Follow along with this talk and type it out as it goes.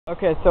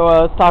Okay, so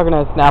I was talking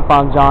to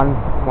Snap-on John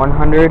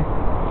 100,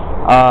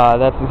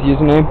 that's his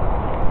username,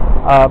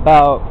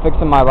 about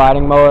fixing my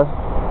riding mower.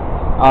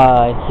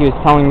 He was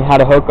telling me how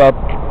to hook up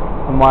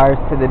some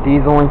wires to the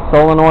dieseling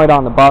solenoid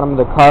on the bottom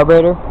of the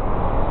carburetor.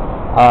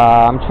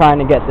 I'm trying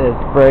to get this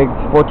Briggs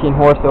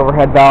 14-horse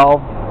overhead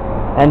valve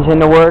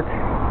engine to work.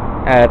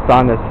 It's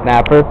on the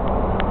snapper.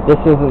 This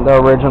isn't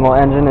the original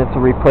engine, it's a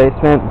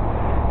replacement.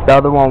 The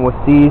other one was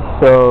seized,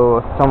 so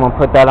someone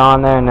put that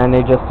on there and then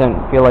they just didn't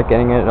feel like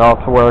getting it all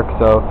to work,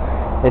 so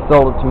they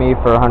sold it to me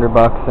for $100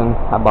 and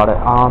I bought it.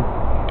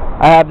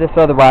 I have this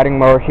other riding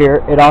mower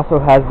here. It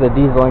also has the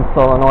dieseling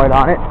solenoid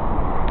on it,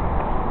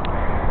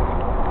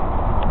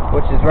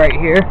 which is right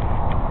here,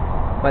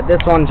 but this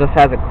one just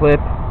has a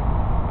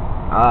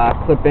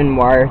clip-in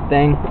wire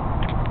thing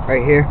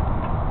right here.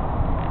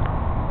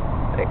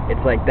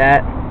 It's like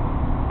that,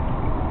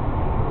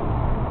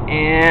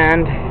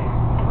 and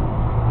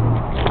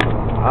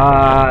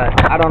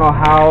I don't know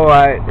how,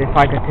 if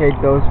I could take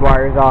those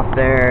wires off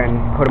there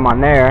and put them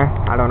on there.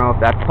 I don't know if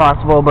that's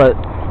possible, but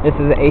this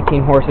is an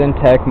 18-horse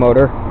Intech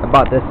motor. I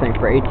bought this thing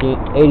for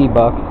 $80.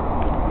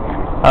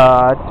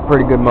 It's a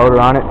pretty good motor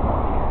on it.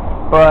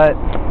 But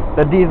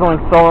the dieseling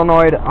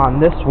solenoid on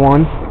this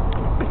one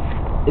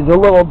is a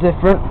little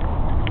different.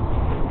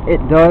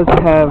 It does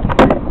have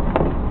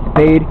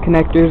spade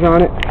connectors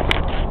on it.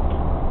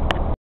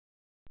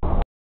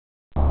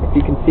 If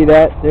you can see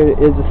that, there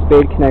is a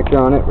spade connector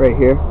on it right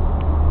here.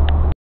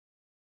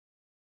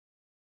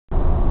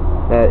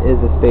 That is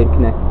a spade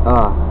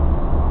connector.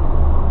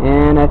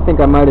 And I think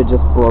I might have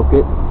just broke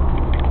it.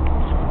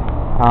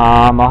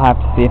 I'll have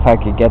to see if I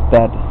could get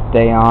that to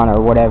stay on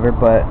or whatever,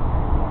 but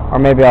or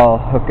maybe I'll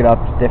hook it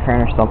up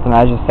different or something.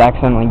 I just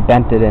accidentally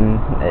bent it and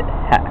it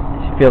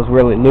feels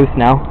really loose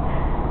now,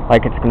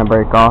 like it's gonna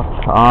break off.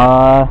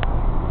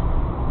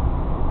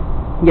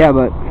 Yeah,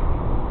 but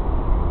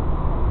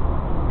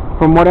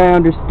from what I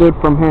understood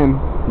from him,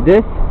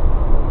 this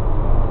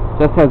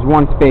just has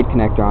one spade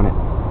connector on it.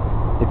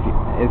 If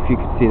you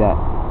could see that,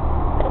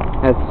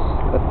 that's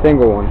a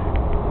single one.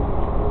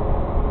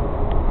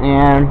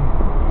 And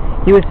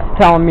he was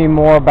telling me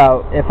more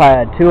about if I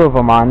had two of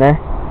them on there.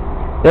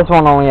 This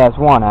one only has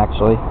one,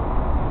 actually.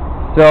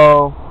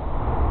 So,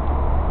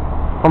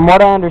 from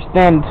what I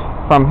understand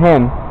from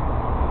him,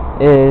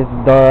 is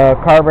the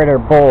carburetor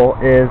bowl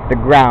is the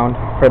ground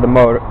for the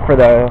motor, for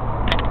the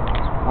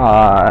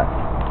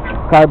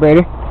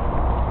carburetor,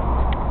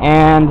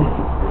 and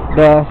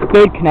the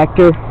spade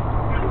connector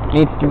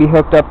needs to be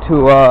hooked up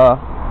to a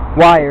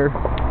wire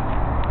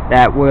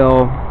that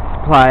will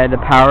supply the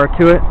power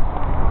to it.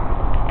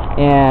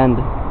 And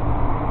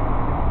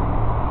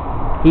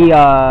he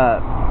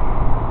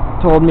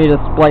told me to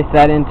splice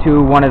that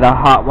into one of the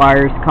hot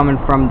wires coming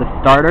from the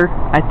starter,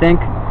 I think,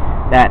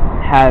 that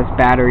has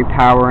battery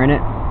power in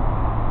it.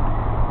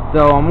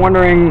 So I'm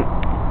wondering,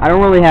 I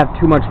don't really have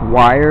too much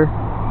wire,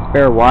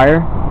 spare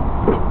wire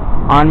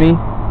on me,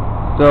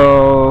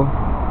 so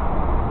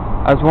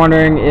I was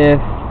wondering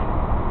if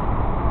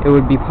it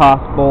would be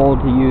possible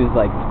to use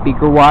like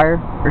speaker wire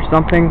or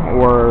something,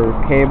 or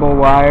cable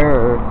wire,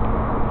 or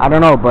I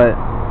don't know, but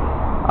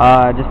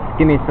just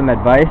give me some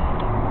advice.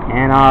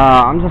 And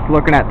I'm just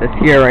looking at this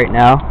here right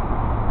now,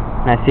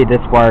 and I see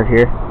this wire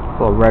here, this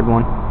little red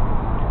one.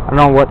 I don't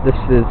know what this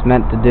is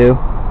meant to do.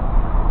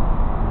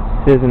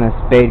 This isn't a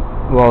spade,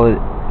 well,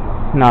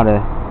 it's not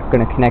going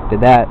to connect to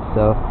that,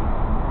 so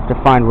to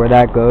find where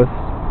that goes.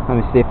 Let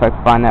me see if I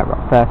can find that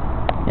real fast.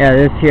 Yeah,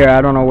 this here,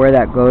 I don't know where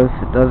that goes.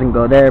 It doesn't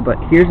go there, but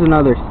here's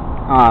another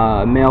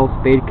male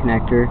spade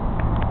connector.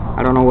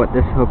 I don't know what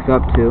this hooks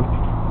up to,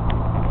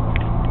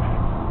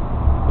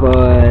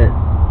 but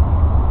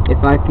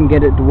if I can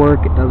get it to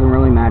work, it doesn't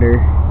really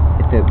matter.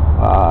 If it,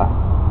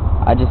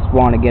 I just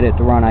want to get it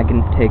to run, I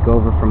can take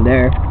over from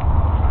there.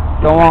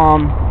 So,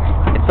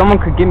 if someone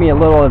could give me a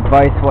little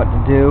advice what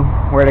to do,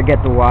 where to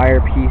get the wire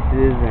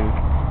pieces, and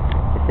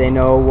if they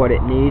know what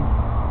it needs,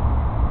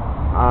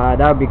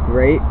 that would be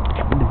great.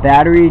 The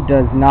battery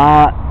does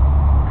not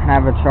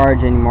have a charge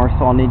anymore,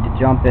 so I'll need to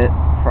jump it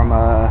from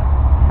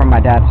my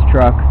dad's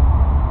truck,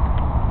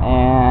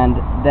 and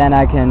then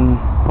I can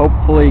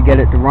hopefully get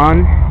it to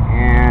run,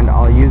 and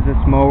I'll use this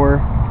mower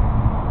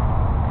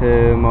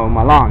to mow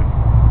my lawn,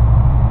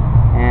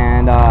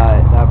 and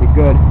that'll be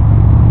good,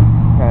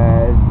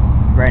 because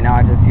right now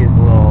I just use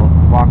a little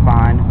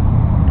walk-behind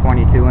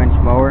 22-inch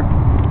mower,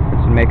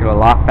 which would make it a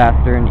lot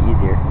faster and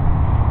easier.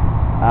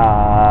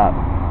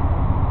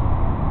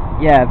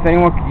 Yeah, if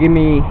anyone could give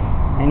me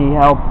any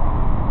help,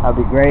 that'd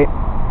be great.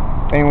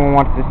 If anyone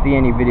wants to see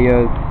any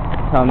videos,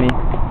 tell me.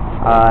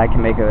 I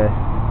can make a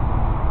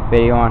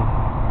video on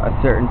a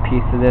certain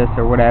piece of this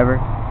or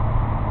whatever.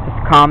 Just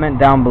comment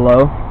down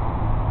below,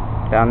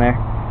 down there.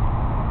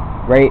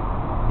 Rate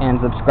and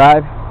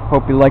subscribe.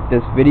 Hope you like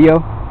this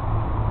video.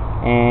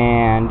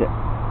 And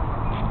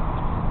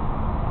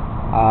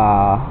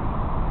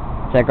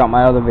check out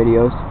my other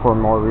videos for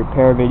more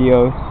repair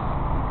videos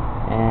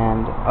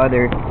and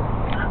other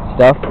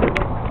stuff.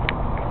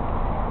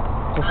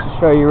 Just to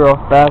show you real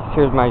fast,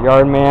 here's my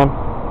yard man.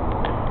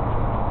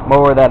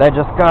 mower that I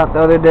just got the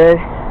other day.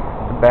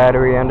 The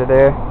battery under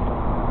there.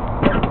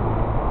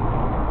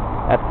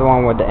 That's the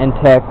one with the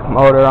Intech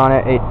motor on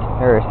it,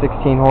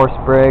 16 horse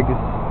Briggs.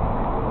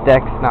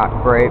 Deck's not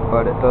great,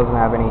 but it doesn't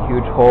have any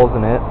huge holes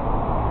in it.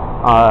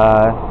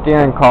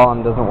 Steering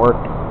column doesn't work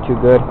too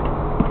good.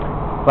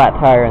 Flat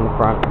tire in the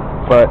front,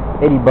 but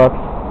 80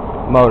 bucks.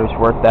 Motor's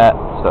worth that,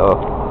 so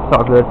it's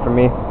all good for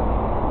me.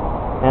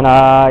 And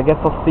I guess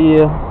I'll see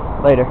you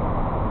later.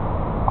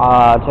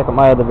 Check out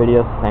my other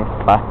videos. Thanks.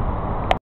 Bye.